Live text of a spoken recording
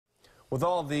With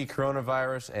all the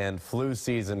coronavirus and flu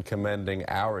season commanding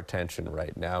our attention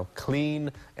right now,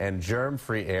 clean and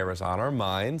germ-free air is on our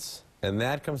minds, and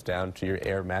that comes down to your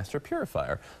Air Master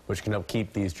Purifier, which can help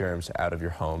keep these germs out of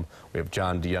your home. We have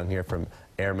John DeYoung here from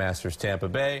Air Masters Tampa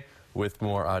Bay with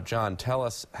more. John, tell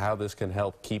us how this can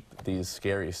help keep these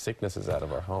scary sicknesses out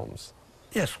of our homes.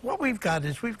 Yes, what we've got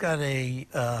is we've got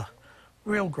a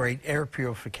real great air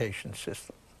purification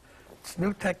system. It's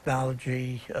new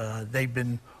technology. They've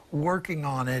been working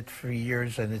on it for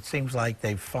years, and it seems like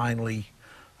they've finally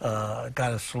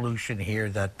got a solution here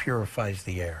that purifies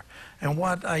the air. And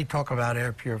what I talk about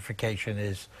air purification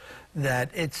is that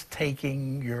it's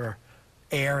taking your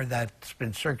air that's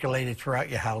been circulated throughout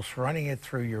your house, running it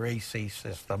through your AC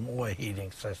system or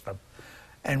heating system,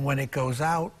 and when it goes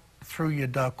out through your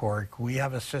ductwork, we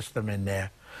have a system in there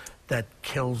that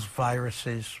kills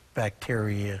viruses,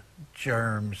 bacteria,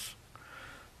 germs.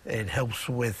 It helps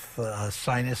with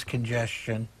sinus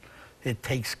congestion. It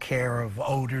takes care of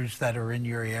odors that are in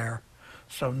your air.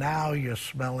 So now you're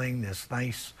smelling this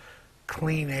nice,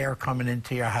 clean air coming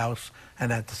into your house,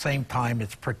 and at the same time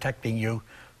it's protecting you.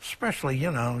 Especially,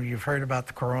 you know, you've heard about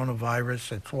the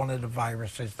coronavirus. It's one of the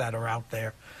viruses that are out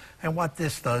there. And what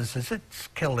this does is it's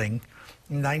killing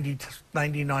 90 to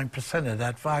 99% of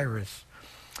that virus.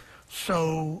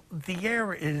 So the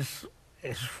air is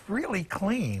really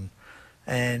clean,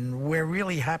 and we're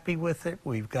really happy with it.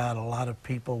 We've got a lot of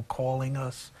people calling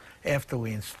us after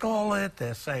we install it.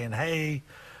 They're saying, hey,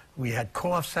 we had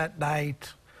coughs at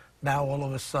night. Now all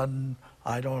of a sudden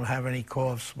I don't have any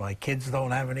coughs. My kids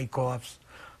don't have any coughs.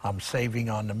 I'm saving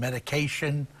on the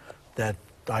medication that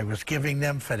I was giving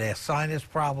them for their sinus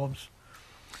problems.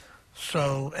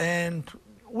 So, and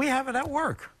we have it at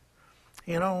work.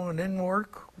 You know, and in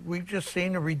work, we've just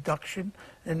seen a reduction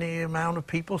in the amount of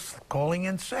people calling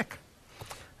in sick.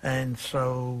 And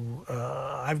so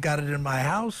I've got it in my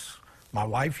house. My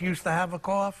wife used to have a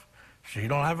cough. She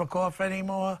don't have a cough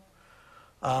anymore.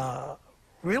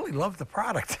 Really love the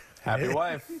product. Happy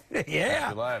wife. Yeah.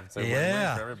 Happy life. It's a yeah.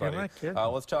 win-win for everybody. You're not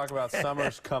kidding. Let's talk about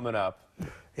summer's coming up.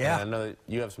 Yeah. And I know that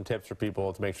you have some tips for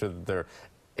people to make sure that their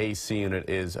AC unit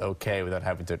is okay without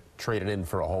having to trade it in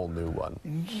for a whole new one.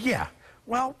 Yeah.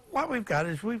 Well, what we've got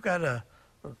is we've got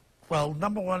well,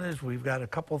 number one is we've got a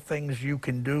couple things you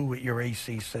can do with your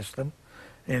AC system,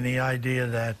 in the idea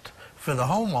that for the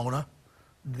homeowner,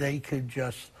 they could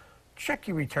just check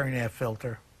your return air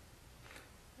filter.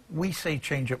 We say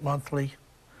change it monthly,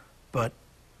 but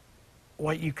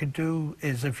what you could do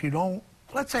is, if you don't,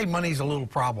 let's say money's a little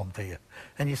problem to you,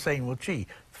 and you're saying, well, gee,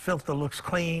 the filter looks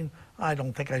clean, I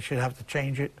don't think I should have to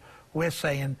change it. We're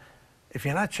saying, if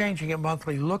you're not changing it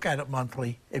monthly, look at it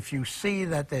monthly. If you see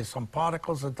that there's some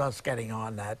particles of dust getting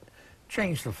on that,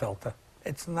 change the filter.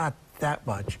 It's not that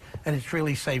much, and it's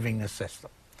really saving the system.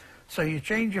 So you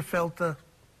change your filter,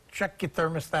 check your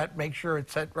thermostat, make sure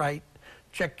it's set right,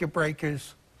 check your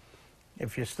breakers.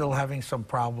 If you're still having some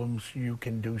problems, you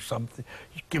can do something.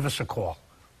 Give us a call.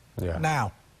 Yeah.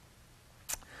 Now,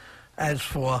 as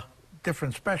for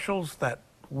different specials that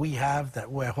we have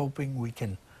that we're hoping we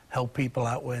can help people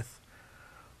out with,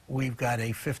 we've got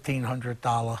a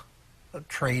 $1,500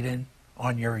 trade-in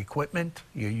on your equipment,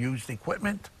 your used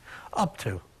equipment, up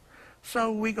to.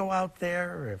 So we go out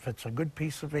there. If it's a good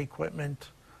piece of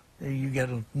equipment, you get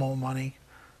more money.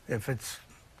 If it's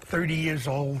 30 years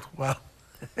old, well,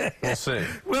 we'll see.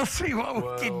 We'll see what we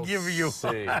can give you.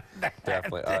 See.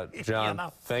 Definitely. John, You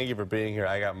know. thank you for being here.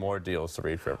 I got more deals to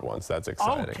read for everyone, so that's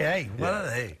exciting. Okay. What are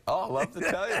they? Oh, I'd love to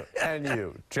tell you. And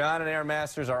you. John and Air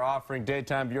Masters are offering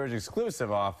daytime viewers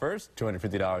exclusive offers.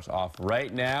 $250 off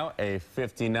right now, a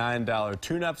 $59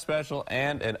 tune-up special,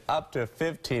 and an up to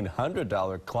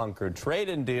 $1,500 clunker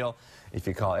trade-in deal. If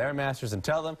you call Air Masters and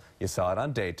tell them you saw it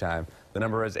on daytime. The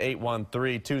number is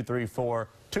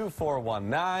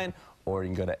 813-234-2419. Or you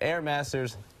can go to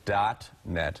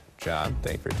airmasters.net. John,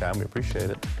 thank you for your time. We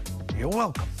appreciate it. You're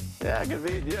welcome. Yeah, good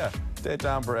meeting you.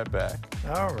 Daytime, right back.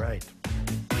 All right.